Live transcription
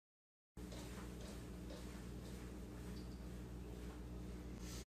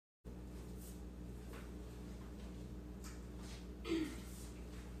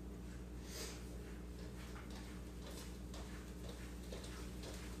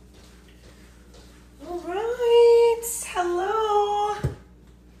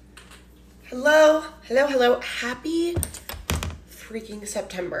Hello, hello. Happy freaking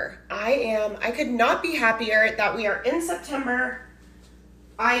September. I could not be happier that we are in September.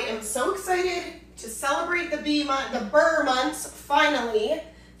 I am so excited to celebrate the Burr months finally.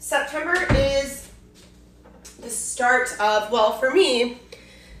 September is the start of, well, for me,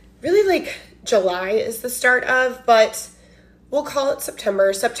 really like July is the start of, but we'll call it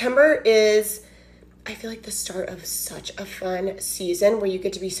September. September is, I feel like, the start of such a fun season where you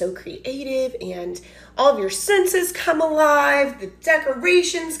get to be so creative and all of your senses come alive, the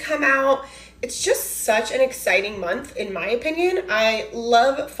decorations come out. It's just such an exciting month, in my opinion. I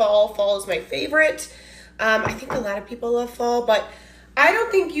love fall. Fall is my favorite. I think a lot of people love fall, but I don't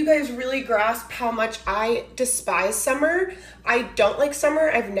think you guys really grasp how much I despise summer. I don't like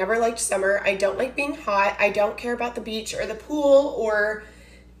summer. I've never liked summer. I don't like being hot. I don't care about the beach or the pool or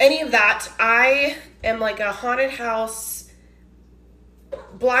any of that. I am like a haunted house,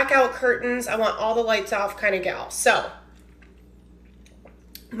 blackout curtains, I want all the lights off kind of gal. So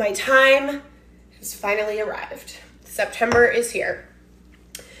my time has finally arrived. September is here.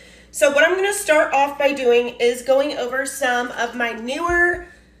 So what I'm going to start off by doing is going over some of my newer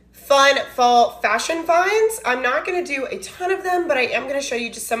fun fall fashion finds. I'm not going to do a ton of them, but I am going to show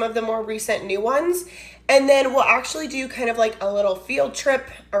you just some of the more recent new ones. And then we'll actually do kind of like a little field trip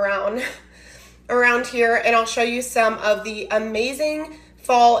around here, and I'll show you some of the amazing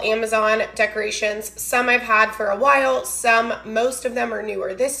fall Amazon decorations. Some I've had for a while, most of them are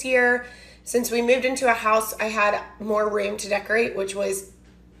newer this year. Since we moved into a house, I had more room to decorate, which was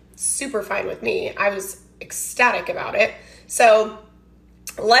super fine with me. I was ecstatic about it. So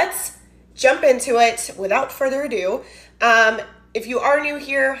let's jump into it without further ado. If you are new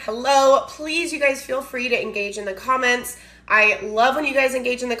here, hello. Please, you guys feel free to engage in the comments. I love when you guys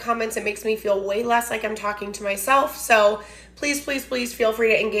engage in the comments. It makes me feel way less like I'm talking to myself. So please, please, please feel free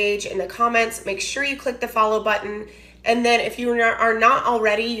to engage in the comments. Make sure you click the follow button. And then if you are not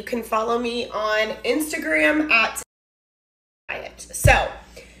already, you can follow me on Instagram at Diet. So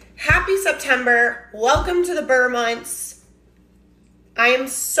happy September. Welcome to the Burr months. I am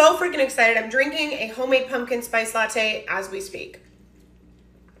so freaking excited. I'm drinking a homemade pumpkin spice latte as we speak.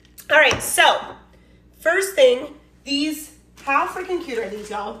 All right, so first thing, how freaking cute are these,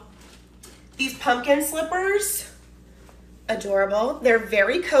 y'all? These pumpkin slippers, adorable. They're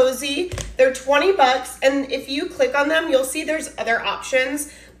very cozy. They're 20 bucks, and if you click on them, you'll see there's other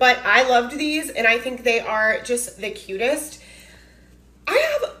options, but I loved these, and I think they are just the cutest. I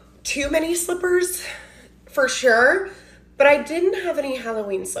have too many slippers for sure, but I didn't have any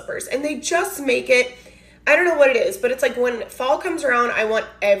Halloween slippers, and they just make it, I don't know what it is, but it's like when fall comes around, I want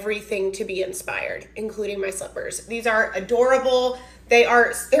everything to be inspired, including my slippers. These are adorable.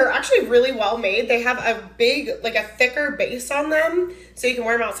 They're actually really well made. They have a big, like a thicker base on them, so you can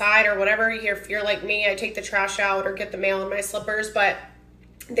wear them outside or whatever. If you're like me, I take the trash out or get the mail in my slippers, but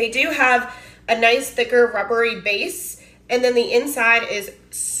they do have a nice thicker rubbery base, and then the inside is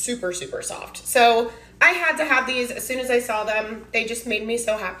super, super soft. So I had to have these as soon as I saw them. They just made me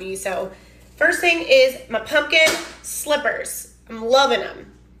so happy. So first thing is my pumpkin slippers. I'm loving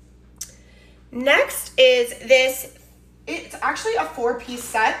them. Next is this. It's actually a 4-piece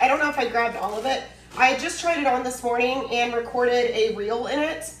set. I don't know if I grabbed all of it. I just tried it on this morning and recorded a reel in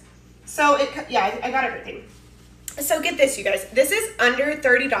it. So I got everything. So get this, you guys. This is under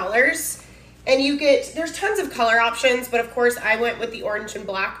 $30. And there's tons of color options, but of course I went with the orange and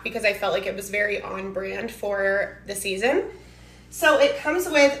black because I felt like it was very on brand for the season. So it comes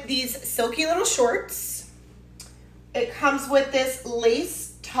with these silky little shorts. It comes with this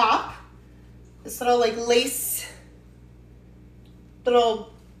lace top, this little like lace,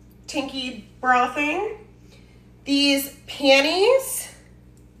 little tinky bra thing. These panties.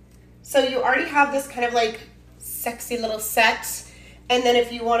 So you already have this kind of like sexy little set. And then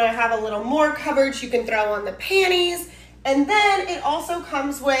if you want to have a little more coverage, you can throw on the panties. And then it also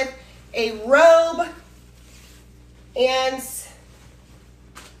comes with a robe and,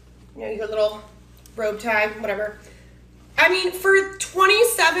 your little robe tie, whatever. I mean, for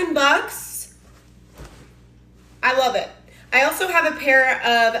 27 bucks, I love it. I also have a pair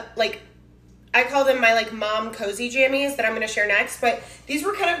of, I call them my, mom cozy jammies that I'm going to share next. But these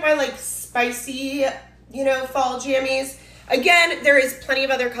were kind of my, spicy, fall jammies. Again, there is plenty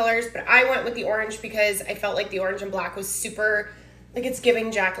of other colors, but I went with the orange because I felt like the orange and black was super, it's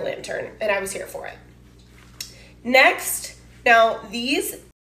giving jack-o'-lantern, and I was here for it. Next, now these,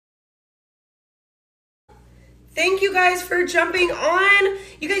 thank you guys for jumping on.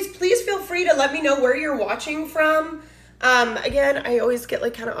 You guys, please feel free to let me know where you're watching from. Again, I always get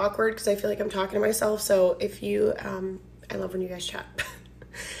kind of awkward because I feel like I'm talking to myself, so if you, I love when you guys chat.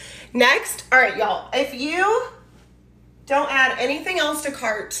 Next, all right, y'all, if you don't add anything else to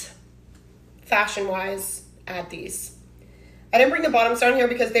cart, fashion-wise, add these. I didn't bring the bottoms down here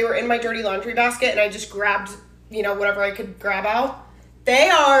because they were in my dirty laundry basket and I just grabbed, you know, whatever I could grab out. They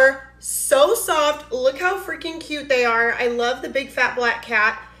are so soft. Look how freaking cute they are. I love the big fat black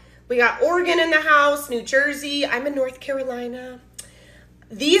cat. We got Oregon in the house, New Jersey. I'm in North Carolina.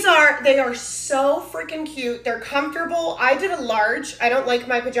 They are so freaking cute. They're comfortable. I did a large. I don't like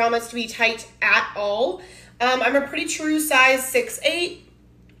my pajamas to be tight at all. I'm a pretty true size 6'8",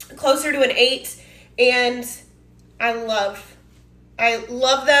 closer to an 8, and I love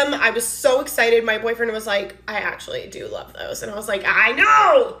them. I was so excited. My boyfriend was like, I actually do love those. And I was like, I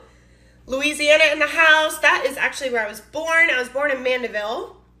know. Louisiana in the house. That is actually where I was born. I was born in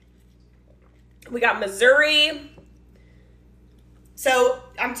Mandeville. We got Missouri. So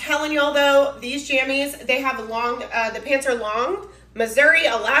I'm telling y'all though, these jammies, they have long, the pants are long. Missouri,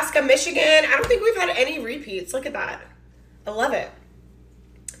 Alaska, Michigan. I don't think we've had any repeats. Look at that. I love it.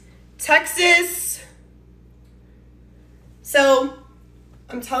 Texas. So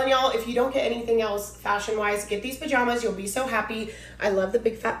I'm telling y'all, if you don't get anything else fashion-wise, get these pajamas. You'll be so happy. I love the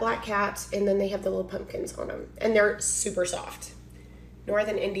big fat black cats, and then they have the little pumpkins on them, and they're super soft.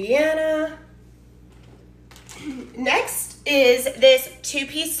 Northern Indiana. Next is this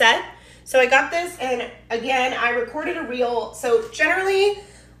 2-piece set. So I got this, and again, I recorded a reel. So generally,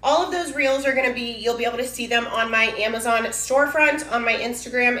 all of those reels are gonna be, you'll be able to see them on my Amazon storefront, on my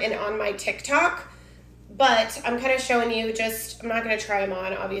Instagram, and on my TikTok. But I'm kind of showing you I'm not gonna try them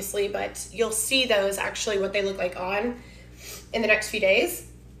on, obviously, but you'll see those actually, what they look like on in the next few days.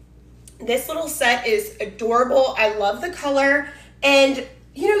 This little set is adorable. I love the color, and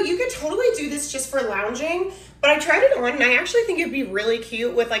you know, you could totally do this just for lounging, but I tried it on and I actually think it'd be really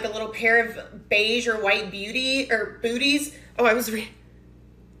cute with like a little pair of beige or white booties. Oh,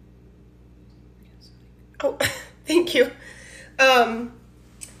 oh, thank you.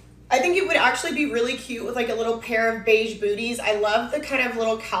 I think it would actually be really cute with like a little pair of beige booties. I love the kind of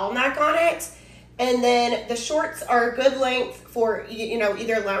little cowl neck on it. And then the shorts are a good length for, you know,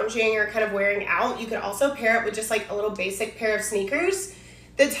 either lounging or kind of wearing out. You could also pair it with just like a little basic pair of sneakers.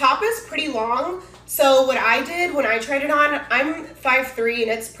 The top is pretty long. So what I did when I tried it on, I'm 5'3" and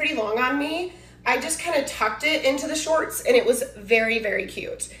it's pretty long on me. I just kind of tucked it into the shorts and it was very, very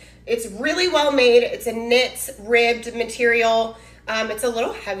cute. It's really well made. It's a knit ribbed material. It's a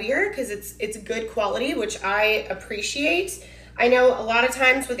little heavier because it's good quality, which I appreciate. I know a lot of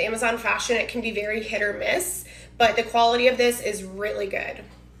times with Amazon fashion, it can be very hit or miss, but the quality of this is really good.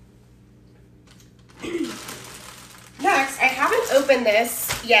 Next, I haven't opened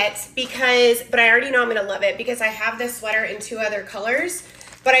this yet but I already know I'm gonna love it because I have this sweater in 2 other colors,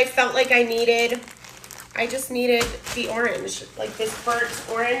 but I felt like I just needed the orange, like this burnt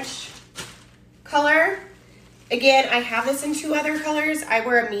orange color. Again, I have this in 2 other colors. I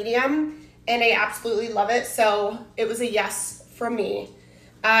wear a medium and I absolutely love it, so it was a yes from me.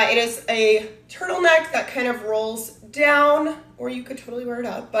 It is a turtleneck that kind of rolls down, or you could totally wear it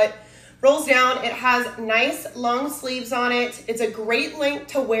up, but rolls down. It has nice long sleeves on it. It's a great length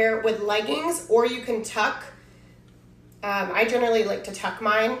to wear with leggings, or you can tuck. I generally like to tuck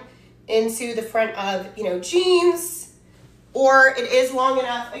mine into the front of, you know, jeans, or it is long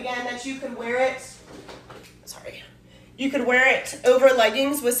enough, again, that you could wear it. You could wear it over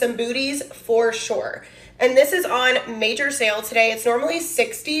leggings with some booties for sure. And this is on major sale today. It's normally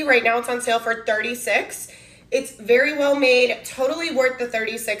 $60. Right now it's on sale for $36. It's very well made, totally worth the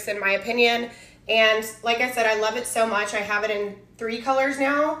 $36 in my opinion. And like I said, I love it so much. I have it in 3 colors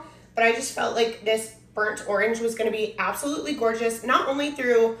now, but I just felt like this burnt orange was gonna be absolutely gorgeous, not only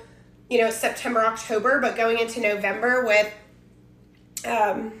through, you know, September, October, but going into November with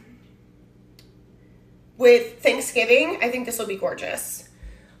Thanksgiving. I think this will be gorgeous.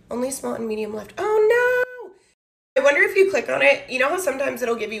 Only small and medium left. Oh no! I wonder if you click on it, you know how sometimes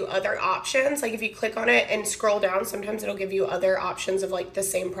it'll give you other options? Like if you click on it and scroll down, sometimes it'll give you other options of like the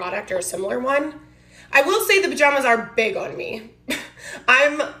same product or a similar one. I will say the pajamas are big on me.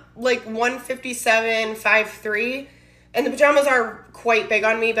 I'm like 157, 5'3", and the pajamas are quite big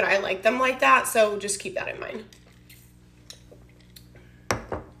on me, but I like them like that, so just keep that in mind.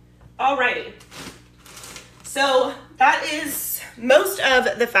 Alrighty. So that is most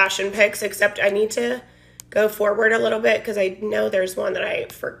of the fashion picks, except I need to go forward a little bit because I know there's one that I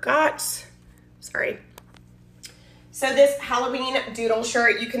forgot. Sorry. So this Halloween doodle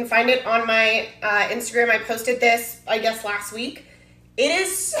shirt, you can find it on my Instagram. I posted this, I guess, last week. It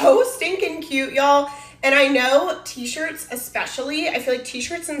is so stinking cute, y'all. And I know t-shirts especially, I feel like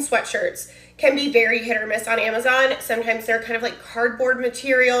t-shirts and sweatshirts can be very hit or miss on Amazon. Sometimes they're kind of like cardboard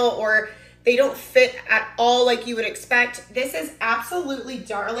material or they don't fit at all like you would expect. This is absolutely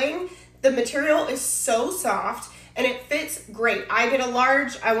darling. The material is so soft and it fits great. I get a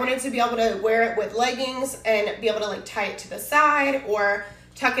large. I wanted to be able to wear it with leggings and be able to like tie it to the side or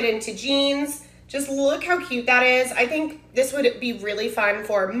tuck it into jeans. Just look how cute that is. I think this would be really fun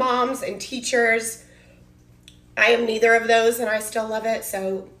for moms and teachers. I am neither of those and I still love it,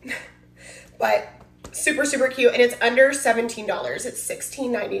 so, but super, super cute. And it's under $17. It's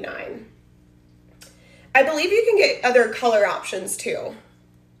 $16.99. I believe you can get other color options too.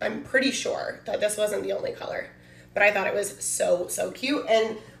 I'm pretty sure that this wasn't the only color, but I thought it was so, so cute.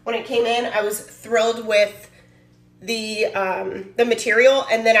 And when it came in, I was thrilled with the material.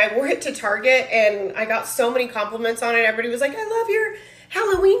 And then I wore it to Target and I got so many compliments on it. Everybody was like, I love your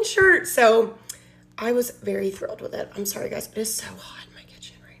Halloween shirt. So I was very thrilled with it. I'm sorry guys, it is so hot in my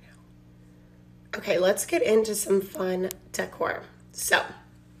kitchen right now. Okay, let's get into some fun decor. So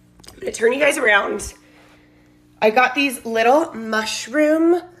I'm gonna turn you guys around. I got these little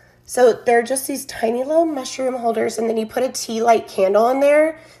mushroom, so they're just these tiny little mushroom holders, and then you put a tea light candle in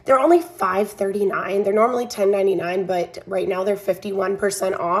there. They're only $5.39. They're normally $10.99, but right now they're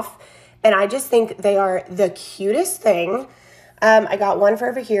 51% off. And I just think they are the cutest thing. I got one for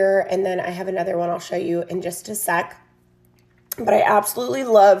over here, and then I have another one I'll show you in just a sec. But I absolutely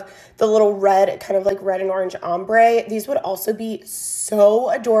love the little red, kind of like red and orange ombre. These would also be so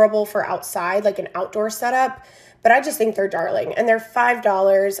adorable for outside, like an outdoor setup. But I just think they're darling, and they're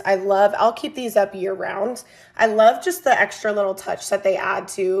 $5. I'll keep these up year round. I love just the extra little touch that they add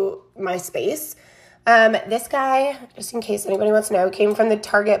to my space. This guy, just in case anybody wants to know, came from the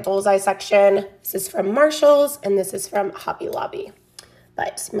Target Bullseye section. This is from Marshall's, and this is from Hobby Lobby.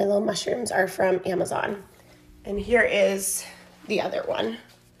 But my little mushrooms are from Amazon. And here is the other one.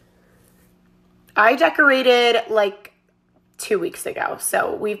 I decorated like 2 weeks ago,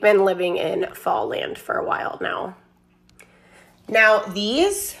 so we've been living in fall land for a while now. Now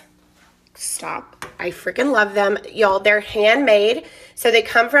these, stop, I freaking love them. Y'all, they're handmade. So they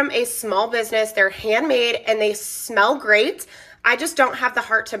come from a small business. They're handmade and they smell great. I just don't have the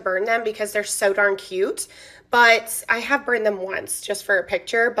heart to burn them because they're so darn cute. But I have burned them once just for a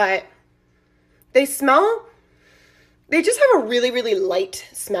picture, but they just have a really, really light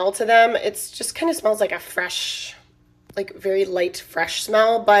smell to them. It's just kind of smells like a fresh, like very light, fresh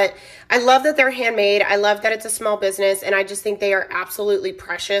smell, but I love that they're handmade. I love that it's a small business, and I just think they are absolutely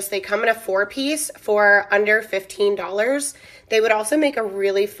precious. They come in a 4-piece for under $15. They would also make a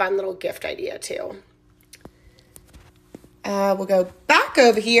really fun little gift idea too. We'll go back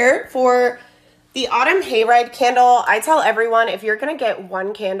over here for the autumn hayride candle. I tell everyone, if you're gonna get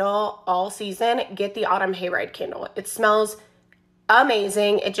one candle all season, get the autumn hayride candle. It smells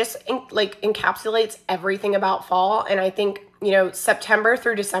amazing. It just like encapsulates everything about fall. And I think, you know, September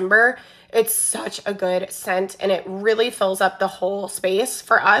through December, it's such a good scent and it really fills up the whole space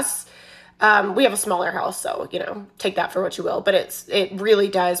for us. We have a smaller house, so, you know, take that for what you will, but it really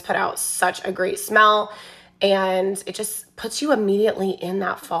does put out such a great smell and it just puts you immediately in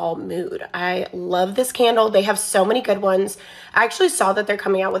that fall mood. I love this candle. They have so many good ones. I actually saw that they're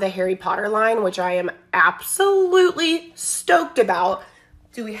coming out with a Harry Potter line, which I am absolutely stoked about.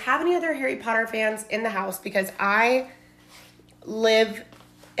 Do we have any other Harry Potter fans in the house? Because I live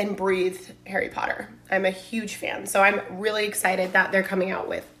and breathe Harry Potter. I'm a huge fan, so I'm really excited that they're coming out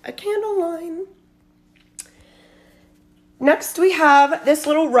with a candle line. Next, we have this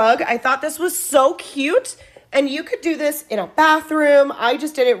little rug. I thought this was so cute. And you could do this in a bathroom. I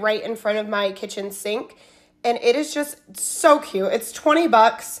just did it right in front of my kitchen sink. And it is just so cute. It's 20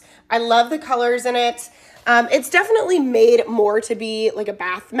 bucks. I love the colors in it. It's definitely made more to be like a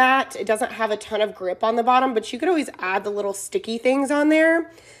bath mat. It doesn't have a ton of grip on the bottom, but you could always add the little sticky things on there.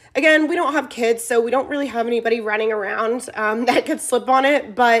 Again, we don't have kids, so we don't really have anybody running around that could slip on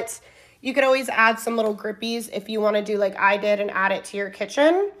it. But you could always add some little grippies if you want to do like I did and add it to your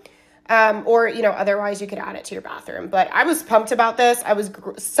kitchen. Or, you know, otherwise you could add it to your bathroom. But I was pumped about this. I was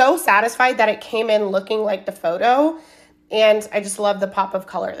so satisfied that it came in looking like the photo. And I just love the pop of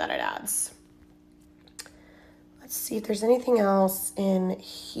color that it adds. Let's see if there's anything else in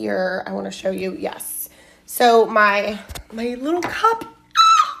here I want to show you. Yes. So my little cup.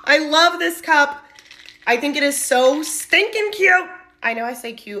 I love this cup. I think it is so stinking cute. I know I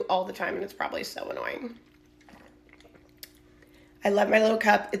say cute all the time and it's probably so annoying. I love my little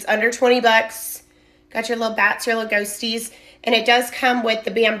cup. It's under 20 bucks. Got your little bats, your little ghosties. And it does come with the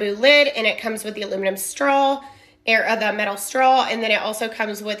bamboo lid and it comes with the aluminum straw. the metal straw, and then it also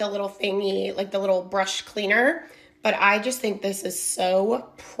comes with a little thingy, like the little brush cleaner. But I just think this is so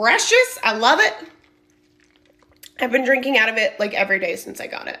precious. I love it. I've been drinking out of it like every day since I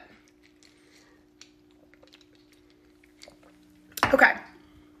got it. Okay.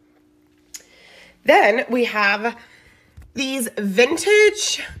 Then we have these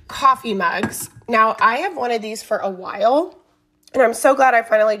vintage coffee mugs. Now, I have wanted these for a while, and I'm so glad I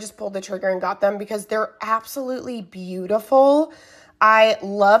finally just pulled the trigger and got them because they're absolutely beautiful. I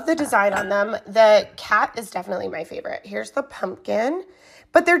love the design on them. The cat is definitely my favorite. Here's the pumpkin,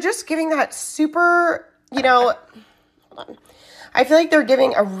 but they're just giving that super, you know, hold on. I feel like they're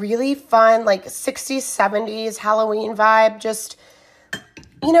giving a really fun, like 60s, 70s Halloween vibe. Just,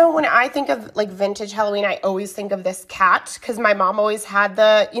 you know, when I think of like vintage Halloween, I always think of this cat because my mom always had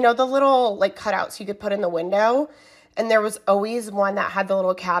the, you know, the little like cutouts you could put in the window. And there was always one that had the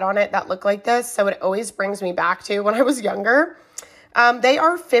little cat on it that looked like this. So it always brings me back to when I was younger. They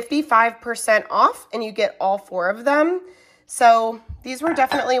are 55% off and you get all 4 of them. So these were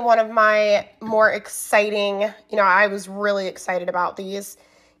definitely one of my more exciting, you know, I was really excited about these.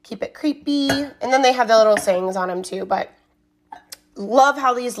 Keep it creepy. And then they have the little sayings on them too, but love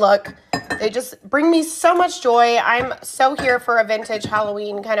how these look. They just bring me so much joy. I'm so here for a vintage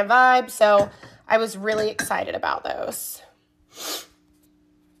Halloween kind of vibe. So I was really excited about those.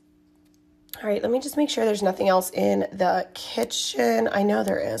 All right, let me just make sure there's nothing else in the kitchen. I know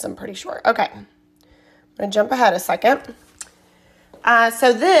there is, I'm pretty sure. Okay, I'm gonna jump ahead a second.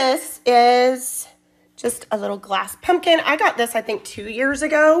 So this is just a little glass pumpkin. I got this, I think, 2 years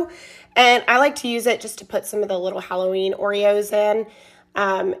ago, and I like to use it just to put some of the little Halloween Oreos in.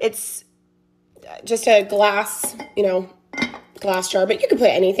 It's just a glass, you know, glass jar, but you can put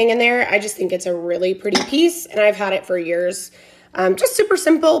anything in there. I just think it's a really pretty piece, and I've had it for years. Just super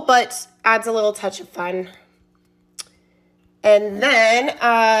simple, but adds a little touch of fun. And then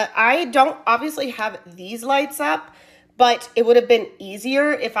I don't obviously have these lights up, but it would have been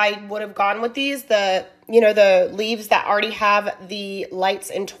easier if I would have gone with these, the leaves that already have the lights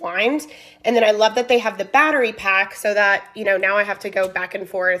entwined. And then I love that they have the battery pack so that, you know, now I have to go back and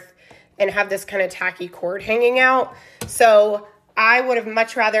forth and have this kind of tacky cord hanging out. So I would have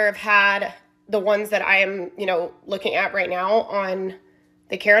much rather have had the ones that I am, you know, looking at right now on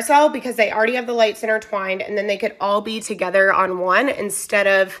the carousel because they already have the lights intertwined and then they could all be together on one instead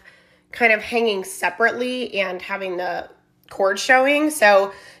of kind of hanging separately and having the cord showing.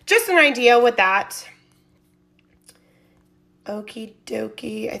 So just an idea with that. Okie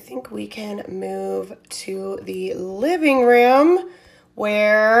dokie. I think we can move to the living room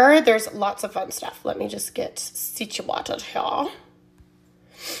where there's lots of fun stuff. Let me just get situated here.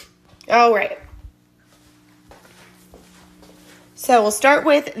 All right. So we'll start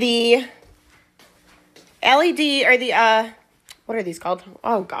with the LED or the, what are these called?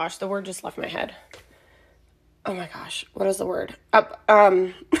 Oh gosh, the word just left my head. Oh my gosh, what is the word?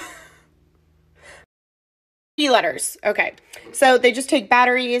 E-letters. Okay, so they just take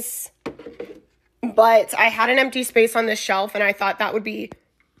batteries, but I had an empty space on this shelf and I thought that would be,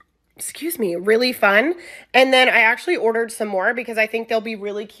 excuse me, really fun. And then I actually ordered some more because I think they'll be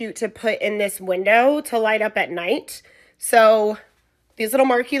really cute to put in this window to light up at night. So these little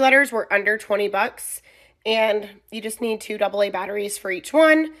marquee letters were under 20 bucks and you just need 2 AA batteries for each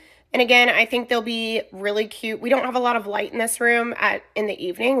one. And again, I think they'll be really cute. We don't have a lot of light in this room in the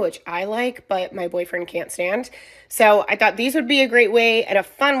evening, which I like, but my boyfriend can't stand. So I thought these would be a great way and a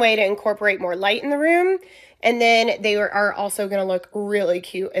fun way to incorporate more light in the room. And then they are also going to look really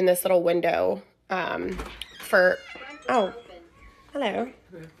cute in this little window oh, hello.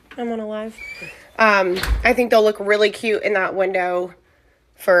 I'm on a live. I think they'll look really cute in that window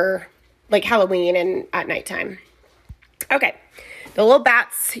for like Halloween and at nighttime. Okay. The little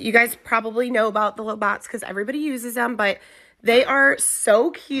bats, you guys probably know about the little bats because everybody uses them, but they are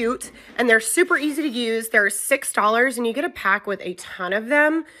so cute and they're super easy to use. They're $6 and you get a pack with a ton of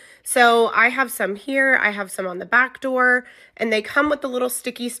them. So I have some here, I have some on the back door, and they come with the little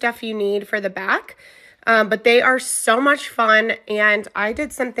sticky stuff you need for the back. But they are so much fun, and I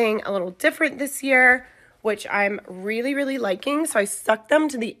did something a little different this year, which I'm really, really liking. So I stuck them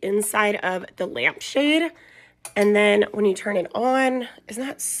to the inside of the lampshade. And then when you turn it on, isn't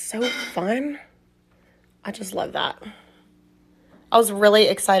that so fun? I just love that. I was really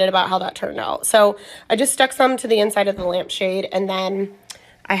excited about how that turned out. So I just stuck some to the inside of the lampshade, and then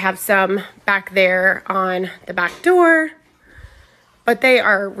I have some back there on the back door. But they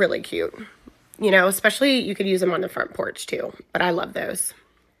are really cute. You know, especially you could use them on the front porch too. But I love those.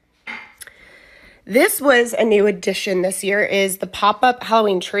 This was a new addition this year, is the pop-up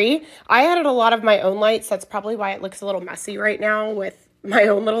Halloween tree. I added a lot of my own lights. That's probably why it looks a little messy right now with my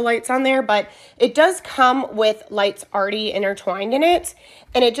own little lights on there, but it does come with lights already intertwined in it,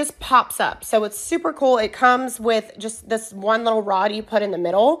 and it just pops up. So it's super cool. It comes with just this one little rod you put in the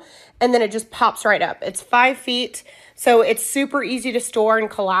middle, and then it just pops right up. It's 5 feet, so it's super easy to store and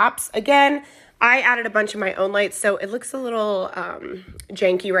collapse. Again, I added a bunch of my own lights, so it looks a little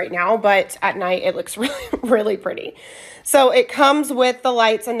janky right now, but at night it looks really, really pretty. So it comes with the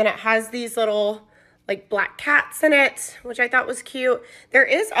lights, and then it has these little like black cats in it, which I thought was cute. There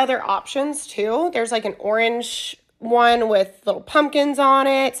is other options too. There's like an orange one with little pumpkins on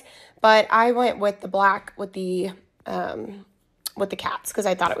it, but I went with the black with the cats because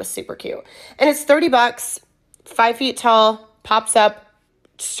I thought it was super cute. And it's $30, 5 feet tall, pops up,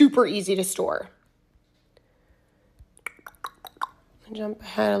 super easy to store. Jump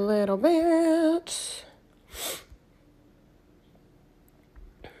ahead a little bit.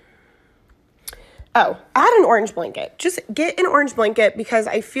 Oh, add an orange blanket. Just get an orange blanket because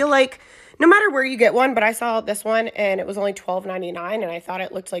I feel like no matter where you get one, but I saw this one and it was only $12.99 and I thought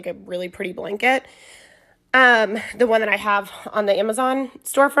it looked like a really pretty blanket. The one that I have on the Amazon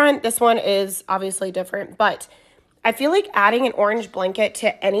storefront, this one is obviously different, but I feel like adding an orange blanket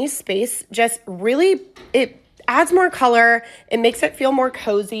to any space just really, it adds more color. It makes it feel more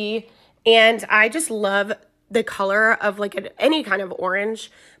cozy. And I just love the color of like any kind of orange,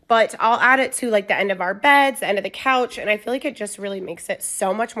 but I'll add it to like the end of our beds, the end of the couch. And I feel like it just really makes it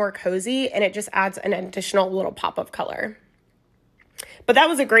so much more cozy, and it just adds an additional little pop of color. But that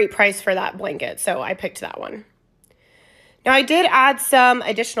was a great price for that blanket, so I picked that one. Now I did add some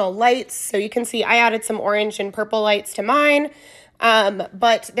additional lights, so you can see I added some orange and purple lights to mine,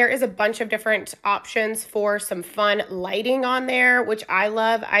 but there is a bunch of different options for some fun lighting on there, which I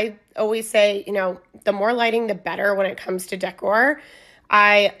love. I always say, you know, the more lighting, the better when it comes to decor.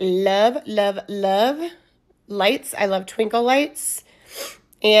 I love, love, love lights. I love twinkle lights,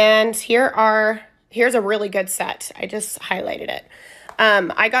 and here's a really good set. I just highlighted it.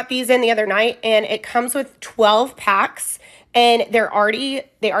 I got these in the other night, and it comes with 12 packs, and they already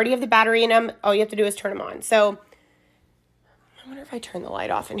have the battery in them. All you have to do is turn them on. So I wonder if I turn the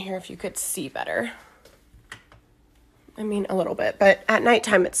light off in here, if you could see better. I mean, a little bit, but at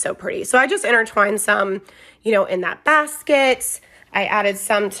nighttime, it's so pretty. So I just intertwined some, you know, in that basket. I added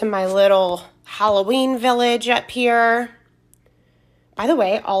some to my little Halloween village up here. By the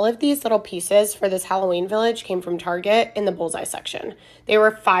way, all of these little pieces for this Halloween village came from Target in the bullseye section. They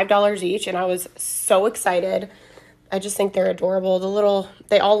were $5 each, and I was so excited. I just think they're adorable.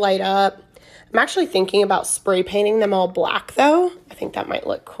 They all light up. I'm actually thinking about spray painting them all black, though. I think that might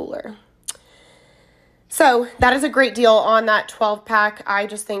look cooler. So that is a great deal on that 12-pack. I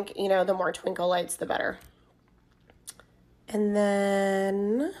just think, you know, the more twinkle lights, the better. And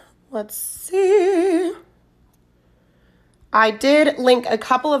then, let's see. I did link a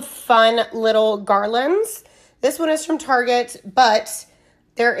couple of fun little garlands. This one is from Target, but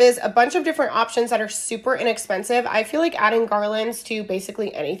there is a bunch of different options that are super inexpensive. I feel like adding garlands to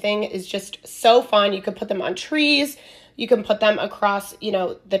basically anything is just so fun. You can put them on trees. You can put them across, you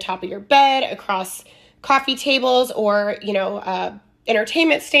know, the top of your bed, across coffee tables, or, you know,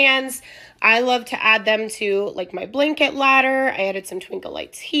 entertainment stands. I love to add them to like my blanket ladder. I added some twinkle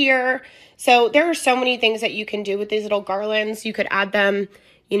lights here. So there are so many things that you can do with these little garlands. You could add them,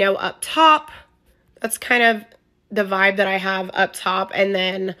 you know, up top. That's kind of the vibe that I have up top, and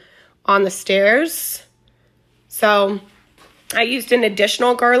then on the stairs. So I used an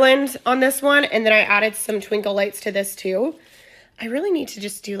additional garland on this one, and then I added some twinkle lights to this too. I really need to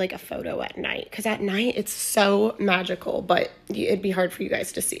just do like a photo at night, because at night it's so magical, but it'd be hard for you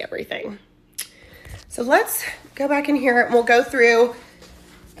guys to see everything. So let's go back in here and we'll go through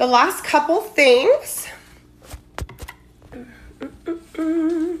the last couple things.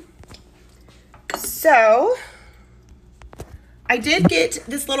 So I did get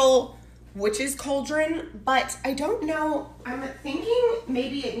this little witch's cauldron, but I don't know. I'm thinking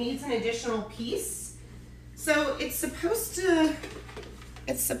maybe it needs an additional piece. So it's supposed to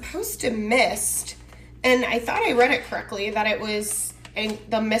mist, and I thought I read it correctly that it was, and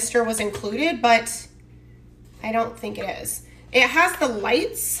the mister was included, but I don't think it is. It has the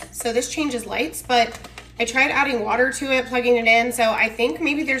lights, so this changes lights, but I tried adding water to it, plugging it in, so I think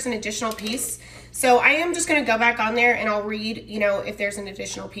maybe there's an additional piece. So I am just gonna go back on there and I'll read, you know, if there's an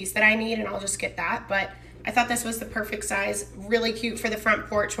additional piece that I need, and I'll just get that. But I thought this was the perfect size, really cute for the front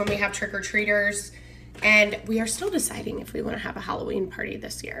porch when we have trick-or-treaters. And we are still deciding if we want to have a Halloween party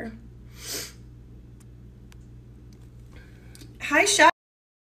this year. Hi, Sean.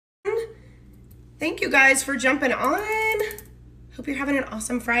 thank you guys for jumping on. Hope you're having an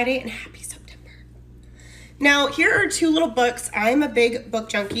awesome Friday and happy September. Now, here are two little books. I'm a big book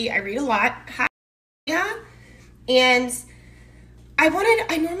junkie. I read a lot. Yeah. And I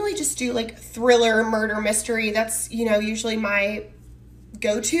normally just do like thriller, murder, mystery. That's, usually my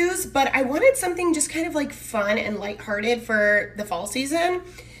go-tos, but I wanted something just kind of like fun and lighthearted for the fall season.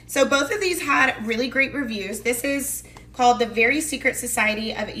 So both of these had really great reviews. This is called The Very Secret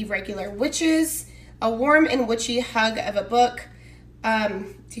Society of Irregular Witches, a warm and witchy hug of a book.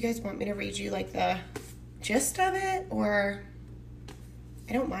 Do you guys want me to read you like the gist of it? Or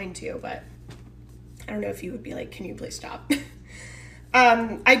I don't mind to, but I don't know if you would be like, can you please stop?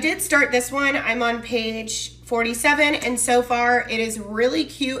 I did start this one. I'm on page 47, and so far it is really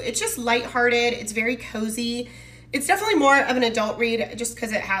cute. It's just lighthearted. It's very cozy. It's definitely more of an adult read just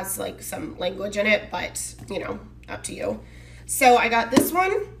because it has like some language in it, but up to you. So I got this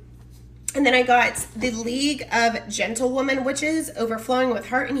one, and then I got The League of Gentlewoman Witches, overflowing with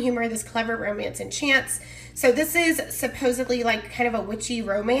heart and humor, this clever romance and chance. So this is supposedly like kind of a witchy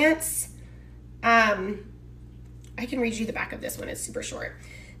romance. I can read you the back of this one. It's super short.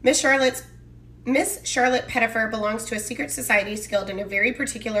 Miss Charlotte Pettifer belongs to a secret society skilled in a very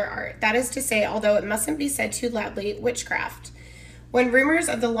particular art. That is to say, although it mustn't be said too loudly, witchcraft. When rumors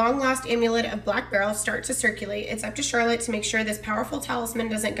of the long-lost amulet of Black Beryl start to circulate, it's up to Charlotte to make sure this powerful talisman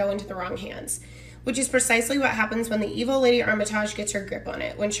doesn't go into the wrong hands, which is precisely what happens when the evil Lady Armitage gets her grip on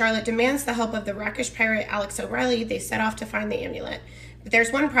it. When Charlotte demands the help of the rakish pirate Alex O'Reilly, they set off to find the amulet. But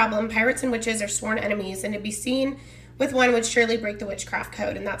there's one problem. Pirates and witches are sworn enemies, and to be seen with one would surely break the witchcraft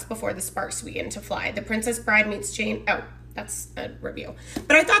code, and that's before the sparks begin to fly. The Princess Bride meets Jane. Oh, that's a review.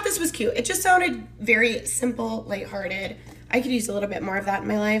 But I thought this was cute. It just sounded very simple, lighthearted. I could use a little bit more of that in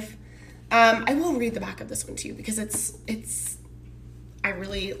my life. I will read the back of this one too, because I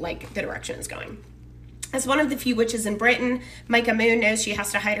really like the direction it's going. As one of the few witches in Britain, Micah Moon knows she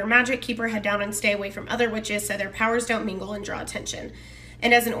has to hide her magic, keep her head down, and stay away from other witches so their powers don't mingle and draw attention.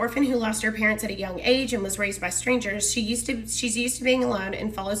 And as an orphan who lost her parents at a young age and was raised by strangers, she's used to being alone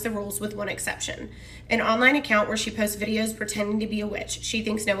and follows the rules with one exception. An online account where she posts videos pretending to be a witch. She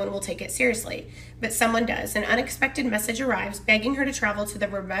thinks no one will take it seriously, but someone does. An unexpected message arrives begging her to travel to the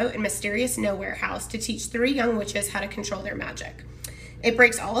remote and mysterious Nowhere house to teach 3 young witches how to control their magic. It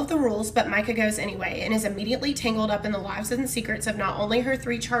breaks all of the rules, but Micah goes anyway and is immediately tangled up in the lives and secrets of not only her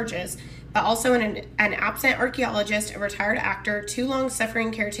 3 charges, but also an absent archaeologist, a retired actor, 2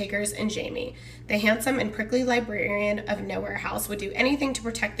 long-suffering caretakers, and Jamie. The handsome and prickly librarian of Nowhere House would do anything to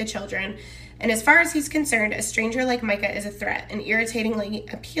protect the children, and as far as he's concerned, a stranger like Micah is a threat, an irritatingly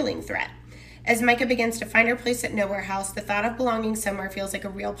appealing threat. As Micah begins to find her place at Nowhere House, the thought of belonging somewhere feels like a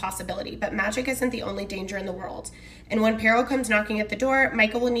real possibility, but magic isn't the only danger in the world. And when peril comes knocking at the door,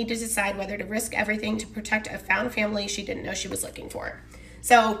 Micah will need to decide whether to risk everything to protect a found family she didn't know she was looking for.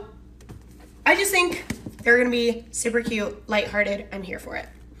 So, I just think they're going to be super cute, lighthearted. I'm here for it.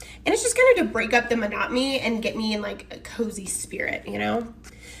 And it's just kind of to break up the monotony and get me in like a cozy spirit,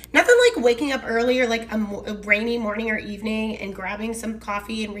 Nothing like waking up early or like a rainy morning or evening and grabbing some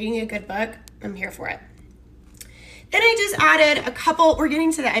coffee and reading a good book. I'm here for it. Then I just added a couple. We're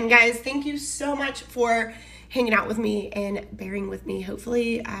getting to the end, guys. Thank you so much for hanging out with me and bearing with me.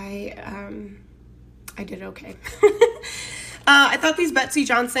 Hopefully I did okay. I thought these Betsy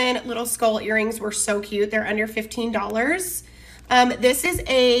Johnson little skull earrings were so cute. They're under $15. This is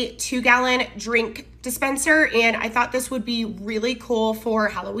a 2-gallon drink dispenser, and I thought this would be really cool for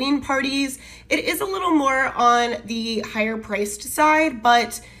Halloween parties. It is a little more on the higher priced side,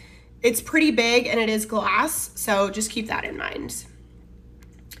 but it's pretty big and it is glass, so just keep that in mind.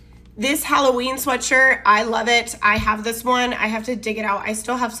 This Halloween sweatshirt, I love it. I have this one. I have to dig it out. I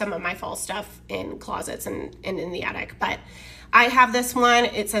still have some of my fall stuff in closets and in the attic, but I have this one.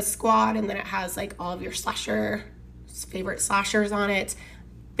 It says Squad, and then it has like all of your favorite slashers on it.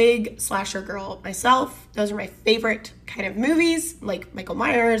 Big slasher girl myself. Those are my favorite kind of movies, like Michael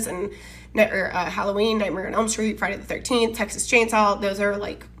Myers and Halloween, Nightmare on Elm Street, Friday the 13th, Texas Chainsaw. Those are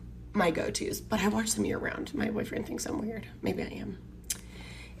like my go-tos, but I watch them year-round. My boyfriend thinks I'm weird. Maybe I am.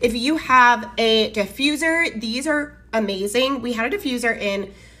 If you have a diffuser, these are amazing. We had a diffuser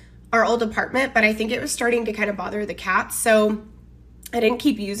in our old apartment, but I think it was starting to kind of bother the cats, so I didn't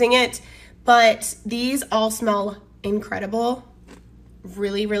keep using it, but these all smell incredible.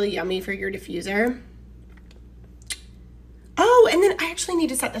 Really, really yummy for your diffuser. Oh, and then I actually need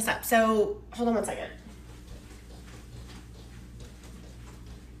to set this up, so hold on one second.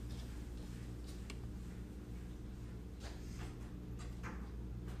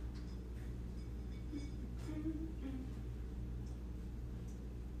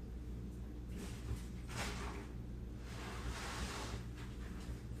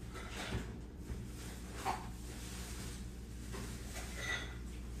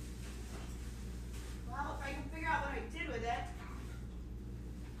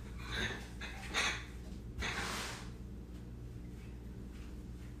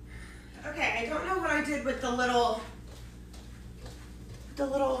 good with the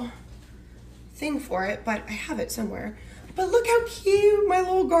little thing for it, but I have it somewhere. But look how cute my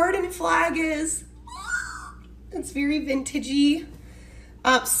little garden flag is. It's very vintagey.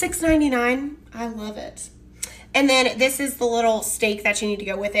 $6.99. I love it. And then this is the little stake that you need to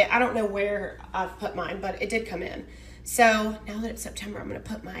go with it. I don't know where I've put mine, but it did come in. So now that it's September, I'm going to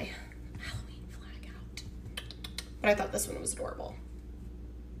put my Halloween flag out. But I thought this one was adorable.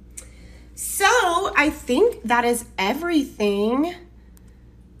 So I think that is everything.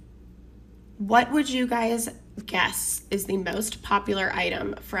 What would you guys guess is the most popular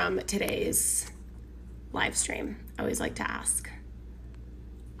item from today's live stream? I always like to ask.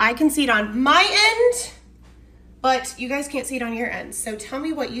 I can see it on my end, but you guys can't see it on your end. So tell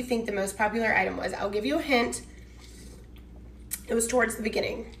me what you think the most popular item was. I'll give you a hint. It was towards the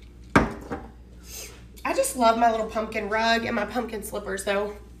beginning. I just love my little pumpkin rug and my pumpkin slippers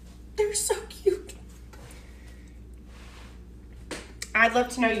though. They're so cute. I'd love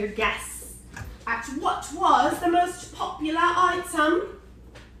to know your guess at what was the most popular item.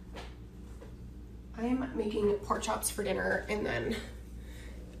 I am making pork chops for dinner, and then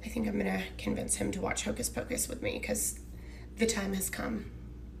I think I'm gonna convince him to watch Hocus Pocus with me because the time has come.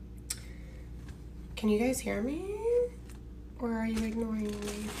 Can you guys hear me? Or are you ignoring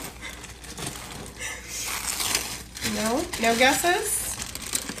me? No? No guesses?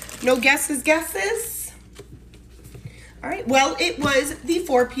 No guesses? All right, well, it was the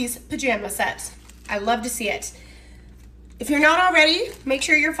 4-piece pajama set. I love to see it. If you're not already, make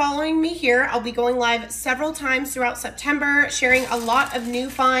sure you're following me here. I'll be going live several times throughout September, sharing a lot of new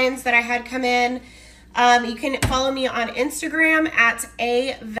finds that I had come in. You can follow me on Instagram at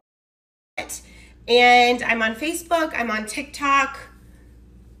 @avet, and I'm on Facebook, I'm on TikTok,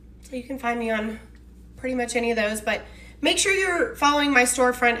 so you can find me on pretty much any of those, but make sure you're following my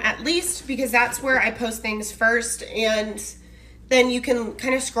storefront at least, because that's where I post things first, and then you can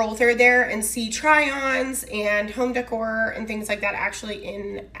kind of scroll through there and see try-ons and home decor and things like that actually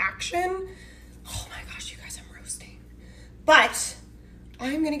in action. Oh my gosh, you guys, I'm roasting. But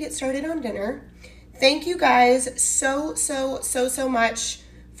I'm gonna get started on dinner. Thank you guys so much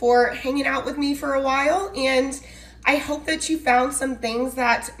for hanging out with me for a while, and I hope that you found some things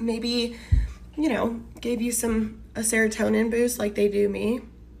that maybe, you know, gave you a serotonin boost like they do me.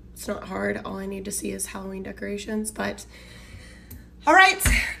 It's not hard. All I need to see is Halloween decorations, but all right,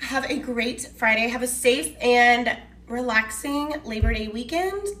 have a great Friday. Have a safe and relaxing Labor Day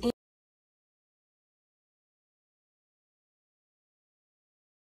weekend.